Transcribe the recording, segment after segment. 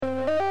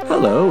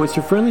Hello, it's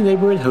your friendly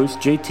neighborhood host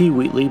JT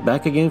Wheatley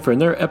back again for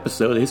another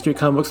episode of the History of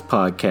Comics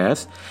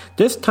podcast,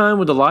 this time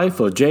with the life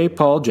of J.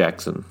 Paul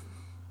Jackson.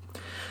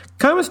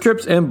 Comic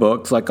strips and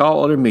books, like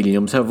all other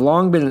mediums, have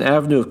long been an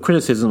avenue of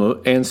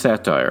criticism and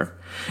satire,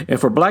 and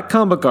for black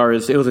comic book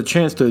artists it was a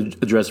chance to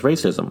address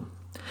racism.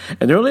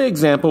 An early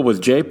example was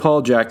J.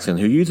 Paul Jackson,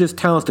 who used his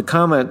talents to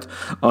comment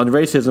on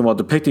racism while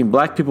depicting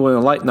black people in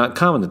a light not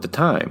common at the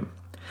time.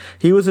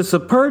 He was a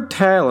superb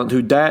talent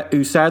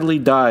who sadly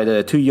died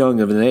at too young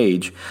of an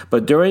age,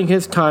 but during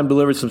his time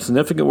delivered some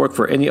significant work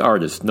for any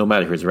artist, no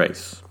matter his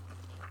race.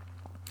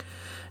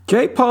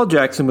 J. Paul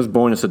Jackson was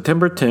born on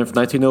September 10,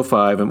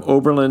 1905 in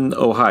Oberlin,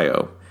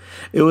 Ohio.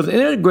 It was an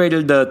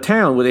integrated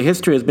town with a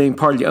history as being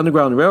part of the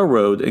Underground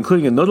Railroad,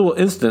 including a notable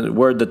incident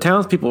where the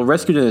townspeople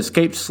rescued an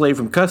escaped slave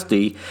from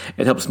custody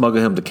and helped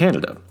smuggle him to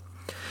Canada.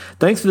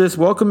 Thanks to this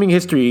welcoming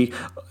history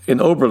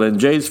in Oberlin,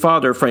 Jay's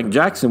father, Frank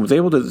Jackson, was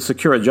able to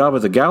secure a job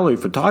as a gallery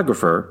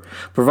photographer,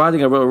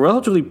 providing a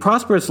relatively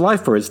prosperous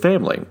life for his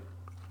family.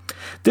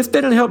 This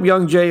didn't help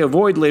young Jay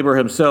avoid labor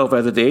himself,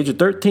 as at the age of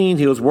 13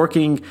 he was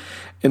working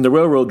in the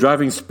railroad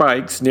driving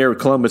spikes near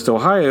Columbus,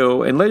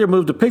 Ohio, and later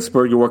moved to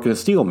Pittsburgh to work in a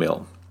steel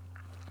mill.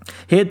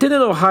 He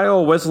attended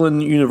Ohio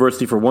Wesleyan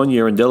University for 1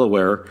 year in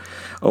Delaware,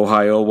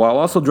 Ohio, while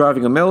also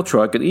driving a mail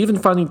truck and even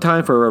finding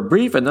time for a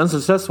brief and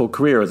unsuccessful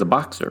career as a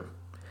boxer.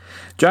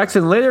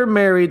 Jackson later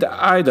married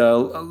Ida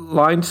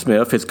Line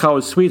Smith, his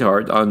college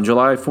sweetheart, on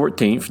July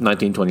 14,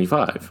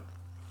 1925.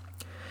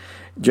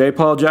 J.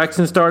 Paul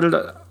Jackson started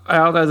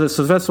out as a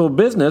successful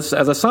business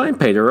as a sign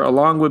painter,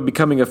 along with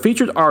becoming a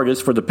featured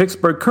artist for the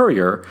Pittsburgh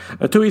Courier,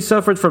 until he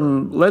suffered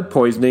from lead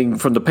poisoning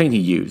from the paint he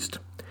used.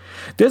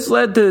 This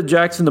led to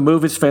Jackson to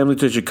move his family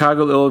to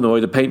Chicago, Illinois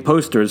to paint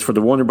posters for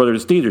the Warner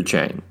Brothers theater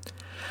chain.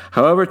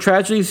 However,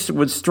 tragedy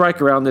would strike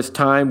around this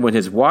time when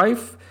his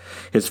wife,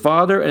 his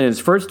father, and his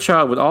first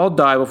child would all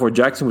die before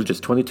Jackson was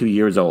just 22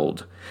 years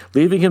old,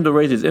 leaving him to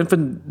raise his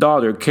infant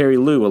daughter, Carrie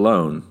Lou,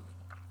 alone.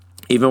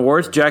 Even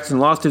worse, Jackson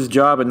lost his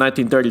job in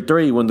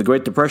 1933 when the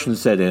Great Depression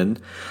set in,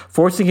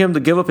 forcing him to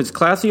give up his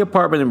classy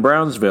apartment in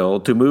Brownsville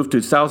to move to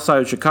south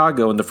side of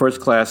Chicago in the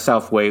first-class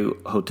Southway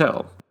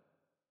Hotel.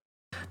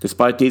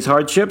 Despite these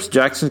hardships,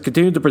 Jackson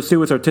continued to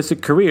pursue his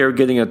artistic career,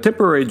 getting a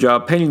temporary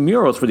job painting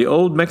murals for the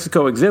Old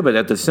Mexico exhibit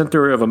at the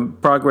Center of a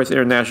Progress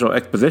International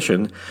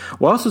Exposition,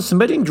 while also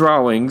submitting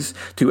drawings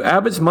to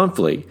Abbott's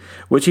Monthly,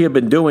 which he had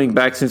been doing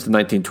back since the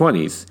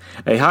 1920s,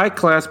 a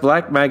high-class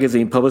black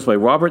magazine published by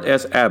Robert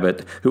S.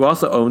 Abbott, who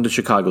also owned the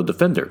Chicago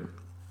Defender.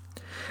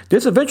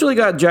 This eventually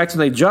got Jackson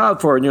a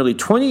job for nearly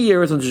 20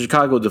 years on the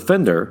Chicago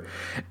Defender,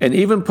 and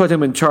even put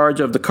him in charge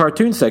of the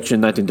cartoon section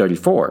in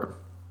 1934.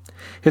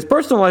 His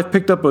personal life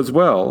picked up as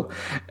well,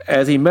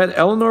 as he met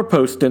Eleanor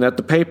Poston at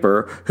the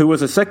paper, who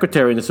was a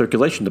secretary in the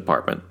circulation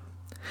department.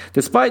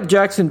 Despite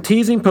Jackson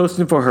teasing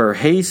Poston for her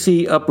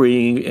hayseed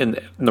upbringing in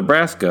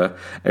Nebraska,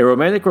 a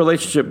romantic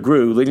relationship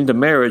grew, leading to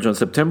marriage on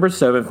September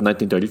 7,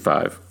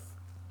 1935.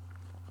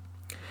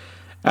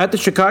 At the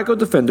Chicago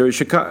Defender,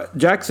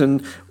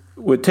 Jackson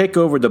would take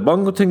over the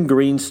Bungleton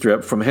Green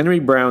strip from Henry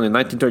Brown in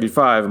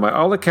 1935, and by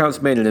all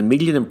accounts made an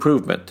immediate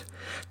improvement,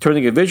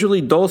 turning a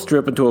visually dull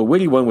strip into a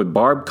witty one with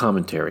barbed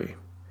commentary.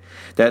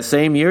 That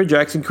same year,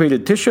 Jackson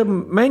created Tisha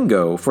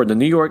Mango for the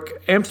New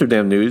York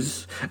Amsterdam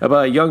News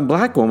about a young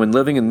black woman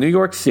living in New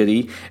York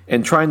City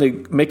and trying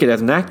to make it as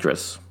an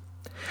actress.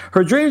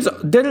 Her dreams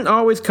didn't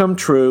always come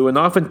true, and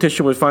often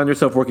Tisha would find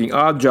herself working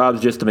odd jobs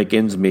just to make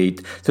ends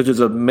meet, such as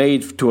a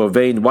maid to a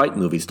vain white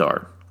movie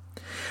star.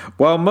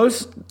 While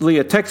mostly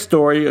a text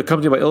story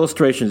accompanied by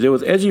illustrations, it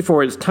was edgy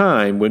for its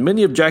time, with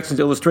many of Jackson's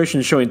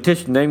illustrations showing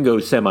Tisha Mango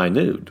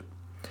semi-nude.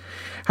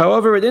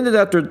 However, it ended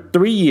after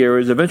 3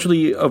 years,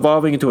 eventually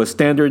evolving into a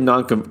standard,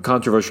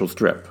 non-controversial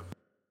strip.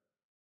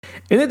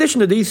 In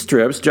addition to these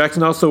strips,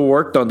 Jackson also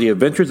worked on The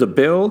Adventures of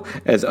Bill,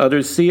 As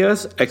Others See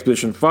Us,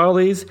 Expedition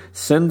Follies,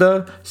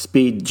 Cinda,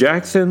 Speed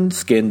Jackson,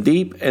 Skin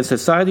Deep, and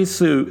Society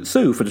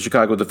Sue for the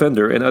Chicago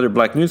Defender and other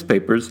black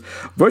newspapers,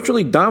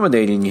 virtually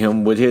dominating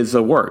him with his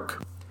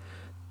work.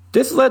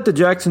 This led to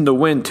Jackson to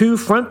win 2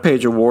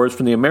 front-page awards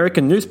from the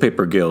American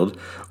Newspaper Guild,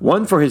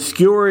 one for his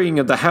skewering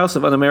of the House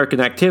of Un-American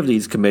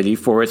Activities Committee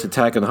for its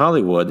attack on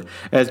Hollywood,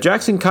 as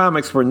Jackson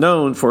Comics were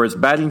known for its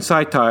biting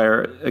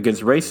satire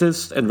against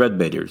racists and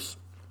red-baiters.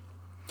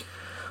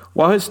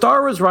 While his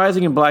star was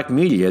rising in black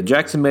media,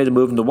 Jackson made a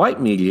move into white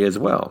media as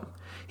well.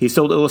 He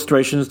sold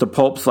illustrations to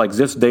pulps like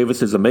Ziff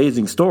Davis's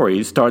Amazing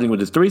Stories, starting with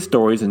his 3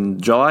 stories in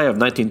July of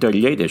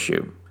 1938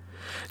 issue.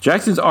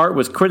 Jackson's art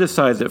was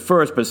criticized at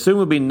first, but soon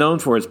would be known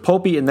for his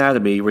pulpy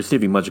anatomy,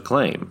 receiving much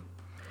acclaim.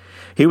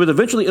 He would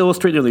eventually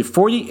illustrate nearly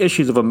 40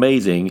 issues of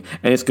Amazing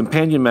and its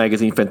companion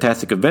magazine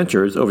Fantastic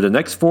Adventures over the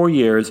next 4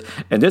 years,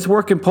 and this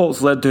work in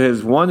pulps led to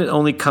his one and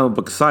only comic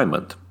book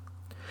assignment.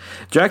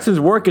 Jackson's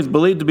work is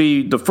believed to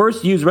be the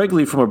first used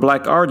regularly from a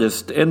black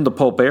artist in the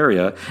pulp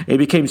area, and he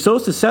became so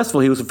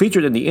successful he was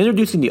featured in the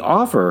Introducing the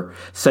Author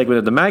segment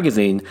of the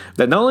magazine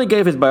that not only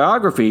gave his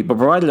biography, but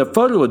provided a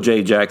photo of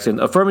J. Jackson,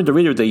 affirming to the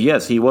reader that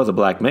yes, he was a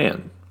black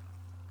man.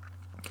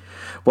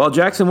 While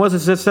Jackson was a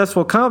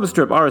successful comic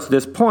strip artist at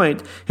this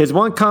point, his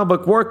one comic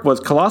book work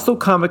was Colossal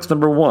Comics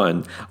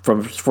 #1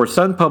 for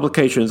Sun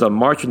Publications on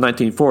March of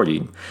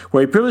 1940,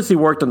 where he previously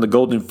worked on The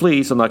Golden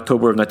Fleece on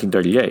October of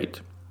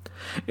 1938.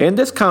 In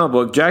this comic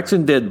book,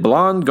 Jackson did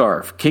Blonde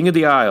Garf, King of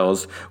the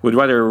Isles, with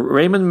writer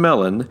Raymond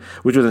Mellon,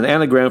 which was an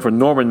anagram for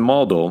Norman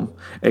Mauldin,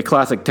 a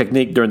classic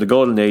technique during the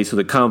Golden Age so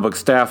the comic book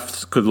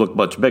staffs could look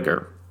much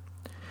bigger.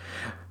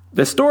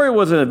 The story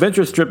was an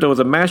adventure strip that was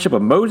a mashup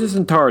of Moses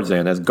and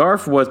Tarzan, as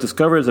Garf was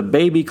discovered as a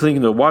baby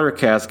clinging to a water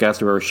cask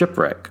after a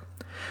shipwreck.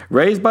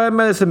 Raised by a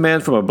medicine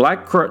man from a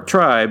black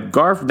tribe,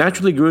 Garf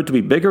naturally grew to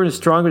be bigger and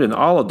stronger than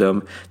all of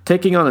them,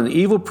 taking on an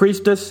evil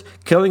priestess,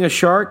 killing a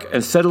shark,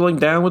 and settling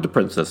down with the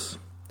princess.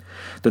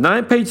 The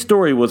 9-page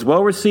story was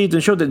well received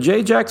and showed that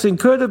J. Jackson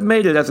could have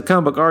made it as a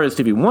comic book artist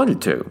if he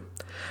wanted to.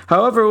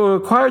 However, it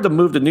required to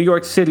move to New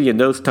York City in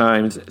those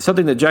times,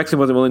 something that Jackson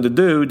wasn't willing to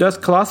do, thus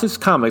Colossus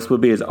Comics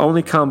would be his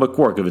only comic book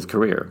work of his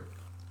career.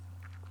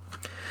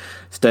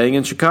 Staying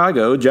in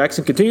Chicago,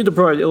 Jackson continued to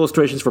provide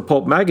illustrations for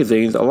pulp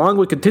magazines, along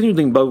with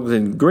continuing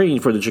Bowman Green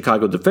for the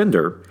Chicago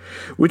Defender,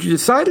 which he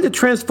decided to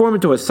transform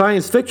into a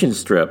science fiction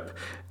strip,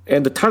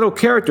 and the title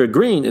character,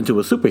 Green, into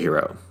a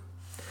superhero.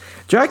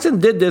 Jackson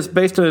did this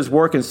based on his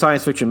work in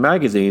science fiction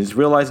magazines,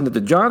 realizing that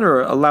the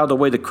genre allowed a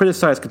way to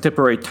criticize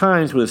contemporary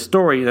times with a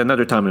story in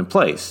another time and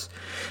place,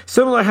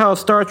 similar to how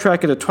Star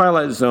Trek and The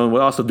Twilight Zone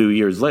would also do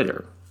years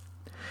later.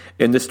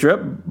 In the strip,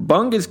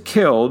 Bung is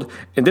killed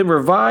and then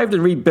revived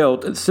and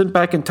rebuilt and sent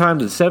back in time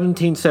to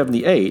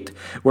 1778,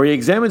 where he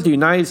examines the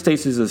United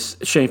States'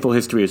 shameful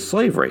history of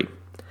slavery.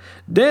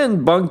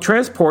 Then Bung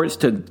transports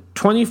to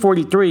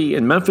 2043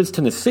 in Memphis,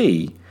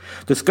 Tennessee,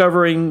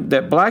 discovering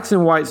that blacks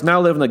and whites now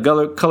live in a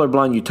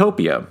colorblind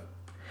utopia.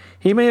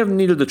 He may have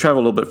needed to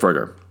travel a little bit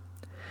further.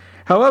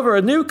 However,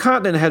 a new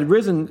continent had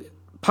risen,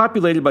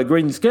 populated by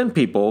green-skinned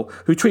people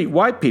who treat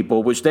white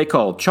people, which they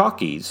call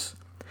chalkies,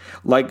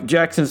 like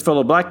Jackson's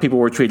fellow black people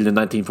were treated in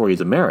 1940s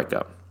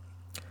America.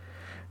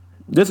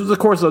 This was, of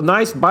course, a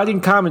nice, biting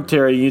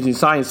commentary using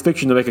science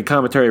fiction to make a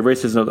commentary of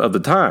racism of the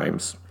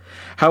times.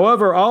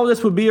 However, all of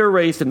this would be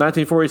erased in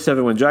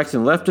 1947 when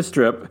Jackson left the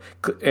strip,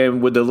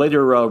 and with the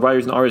later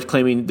writers and artists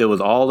claiming it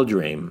was all a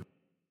dream.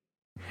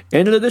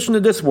 In addition to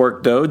this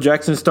work, though,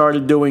 Jackson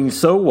started doing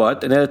So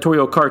What, an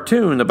editorial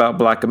cartoon about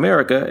Black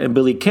America, and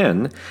Billy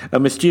Ken, a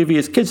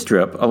mischievous kid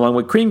strip, along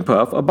with Cream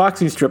Puff, a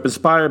boxing strip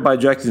inspired by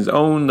Jackson's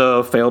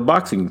own failed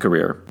boxing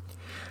career.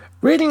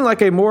 Reading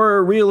like a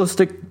more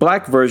realistic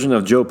black version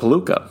of Joe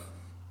Palooka.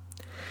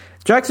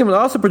 Jackson would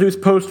also produce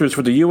posters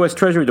for the U.S.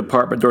 Treasury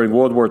Department during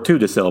World War II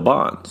to sell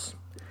bonds.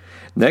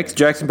 Next,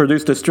 Jackson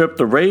produced the strip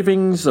The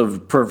Ravings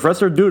of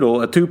Professor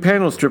Doodle, a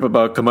 2-panel strip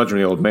about a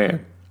curmudgeonly old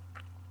man.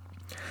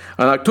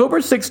 On October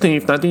 16,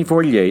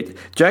 1948,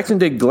 Jackson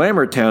did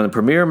Glamour Town, a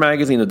premier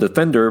magazine in the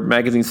Defender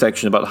magazine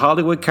section about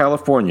Hollywood,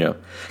 California,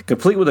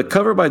 complete with a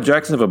cover by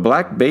Jackson of a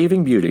black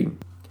bathing beauty.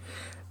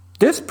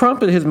 This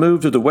prompted his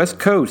move to the West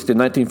Coast in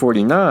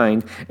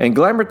 1949, and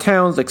Glamour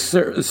Town's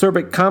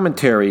acerbic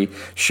commentary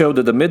showed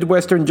that the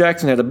Midwestern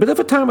Jackson had a bit of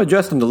a time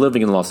adjusting to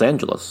living in Los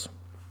Angeles.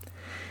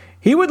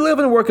 He would live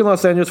and work in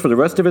Los Angeles for the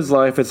rest of his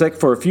life, except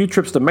for a few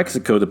trips to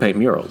Mexico to paint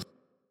murals.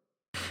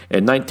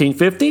 In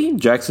 1950,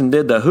 Jackson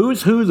did the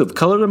Who's Who's of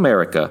Colored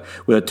America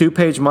with a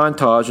 2-page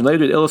montage and later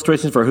did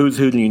illustrations for Who's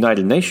Who in the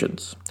United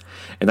Nations.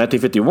 In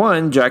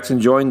 1951, Jackson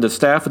joined the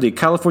staff of the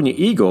California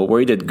Eagle, where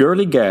he did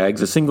Girly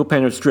Gags, a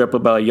single-panel strip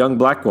about a young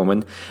black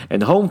woman,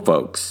 and Home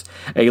Folks,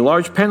 a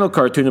large panel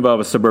cartoon about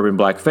a suburban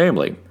black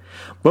family.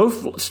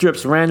 Both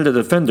strips ran to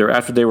the Defender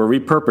after they were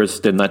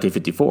repurposed in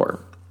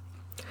 1954.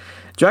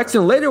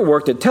 Jackson later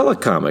worked at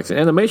Telecomics, an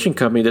animation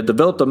company that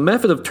developed a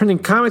method of turning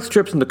comic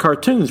strips into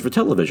cartoons for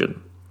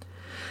television.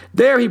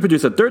 There, he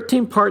produced a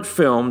 13-part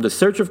film, The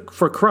Search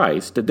for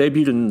Christ, that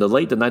debuted in the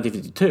late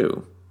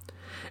 1952.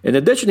 In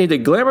addition, he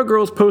did Glamour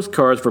Girls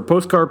postcards for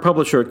postcard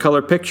publisher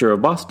Color Picture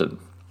of Boston.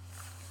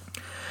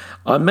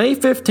 On May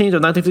 15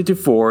 of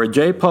 1954,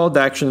 J. Paul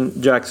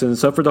Jackson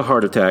suffered a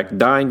heart attack,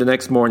 dying the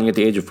next morning at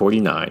the age of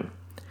 49.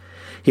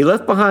 He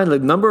left behind a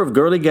number of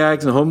Girly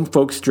Gags and Home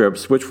Folk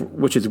strips,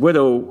 which his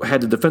widow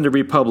had the Defender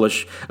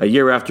republish a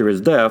year after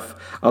his death,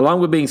 along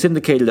with being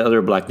syndicated to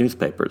other black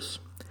newspapers.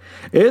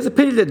 It is a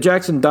pity that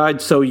Jackson died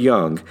so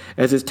young,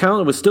 as his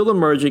talent was still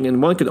emerging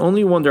and one could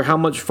only wonder how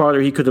much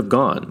farther he could have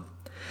gone.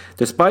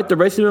 Despite the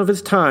racism of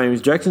his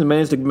times, Jackson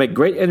managed to make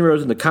great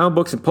inroads into comic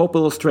books and pulp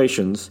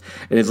illustrations,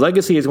 and his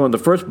legacy as one of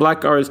the first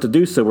black artists to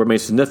do so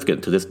remains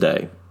significant to this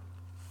day.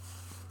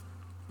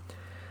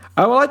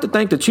 I would like to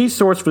thank the chief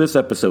source for this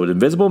episode,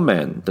 Invisible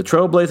Men, the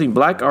trailblazing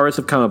black artist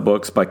of comic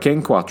books by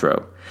Ken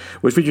Quattro,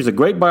 which features a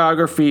great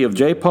biography of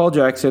J. Paul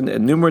Jackson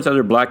and numerous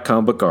other black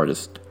comic book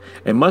artists,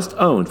 and must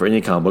own for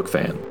any comic book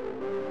fan.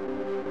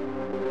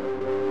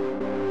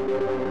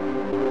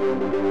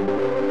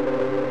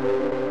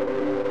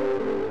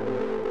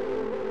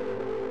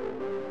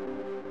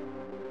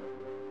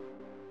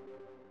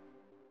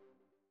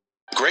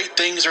 Great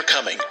things are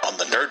coming on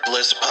the Nerd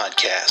Bliss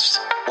podcast.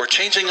 We're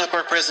changing up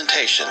our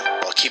presentation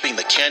while keeping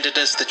the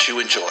candidness that you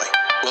enjoy.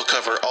 We'll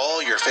cover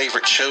all your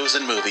favorite shows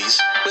and movies,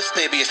 with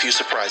maybe a few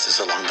surprises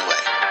along the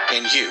way.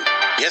 And you,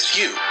 yes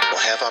you, will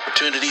have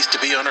opportunities to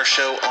be on our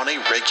show on a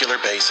regular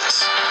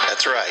basis.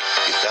 That's right,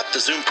 you've got the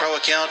Zoom Pro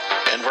account,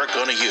 and we're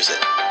going to use it.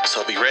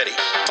 So be ready.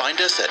 Find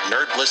us at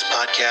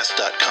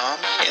nerdblisspodcast.com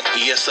and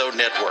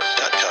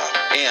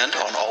esonetwork.com, and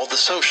on all the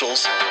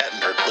socials at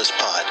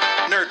NerdBlissPod.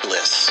 Nerd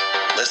Bliss.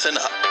 Listen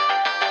up.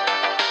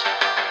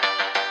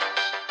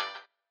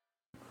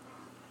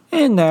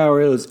 And now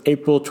it is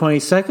April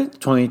 22nd,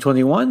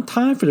 2021,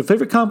 time for the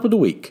favorite comic of the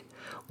week.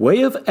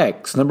 Way of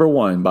X,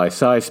 #1 by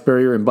Cy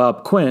Spurrier and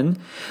Bob Quinn,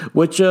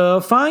 which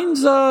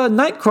finds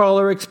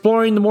Nightcrawler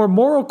exploring the more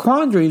moral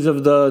quandaries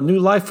of the new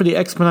life for the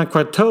X-Men on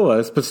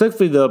Krakoa,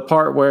 specifically the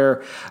part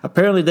where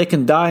apparently they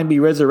can die and be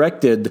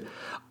resurrected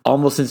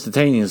almost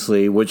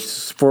instantaneously, which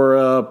for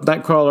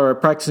Nightcrawler, a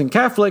practicing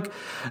Catholic,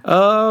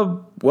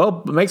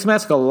 makes him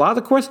ask a lot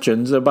of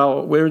questions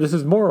about whether this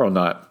is moral or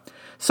not.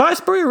 Cy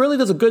Spurrier really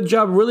does a good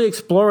job really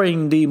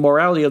exploring the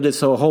morality of this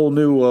whole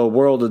new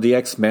world of the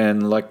X-Men,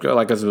 like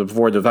I said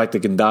before, the fact they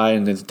can die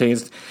and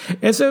instantaneously.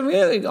 And so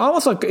it's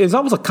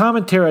almost a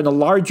commentary on the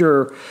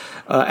larger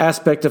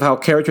aspect of how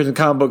characters in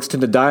comic books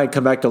tend to die and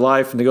come back to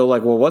life, and they go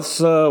like, well, what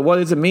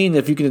does it mean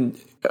if you can?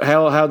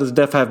 How does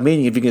death have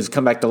meaning if you can just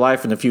come back to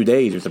life in a few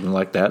days or something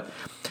like that?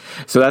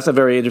 So that's a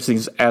very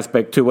interesting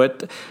aspect to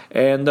it.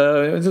 And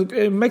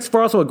it makes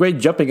for also a great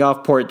jumping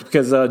off point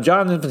because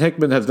Jonathan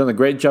Hickman has done a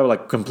great job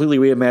like completely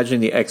reimagining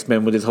the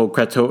X-Men with his whole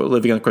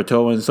living on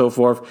Krakoa and so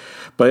forth.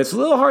 But it's a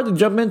little hard to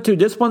jump into.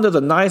 This one does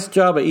a nice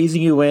job of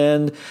easing you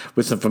in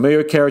with some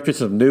familiar characters,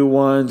 some new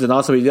ones. And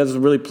also he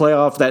doesn't really play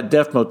off that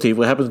death motif.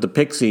 What happens to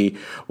Pixie,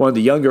 one of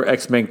the younger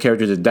X-Men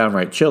characters, is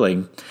downright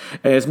chilling.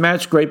 And it's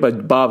matched great by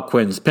Bob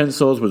Quinn's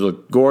pencils, which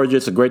look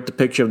gorgeous, a great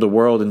depiction of the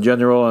world in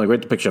general, and a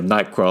great depiction of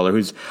Nightcrawler,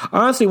 who's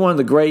honestly one of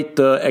the great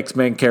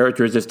X-Men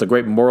characters. It's the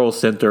great moral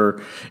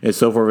center and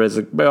so forth.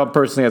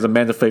 Personally, as a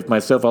man of faith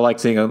myself, I like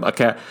seeing a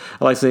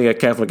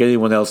Catholic like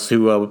anyone else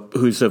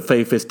whose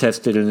faith is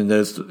tested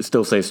and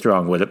still stays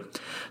strong with it.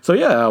 So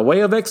yeah, Way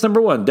of X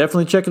 #1.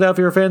 Definitely check it out if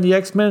you're a fan of the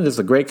X-Men. It's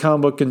a great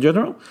comic book in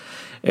general.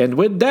 And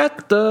with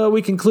that,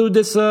 we conclude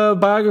this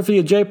biography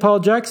of J. Paul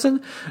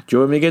Jackson.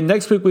 Join me again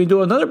next week when we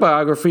do another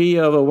biography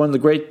of one of the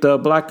great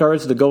black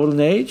artists of the Golden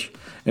Age.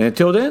 And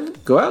until then,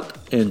 go out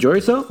and enjoy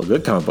yourself a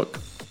good comic book.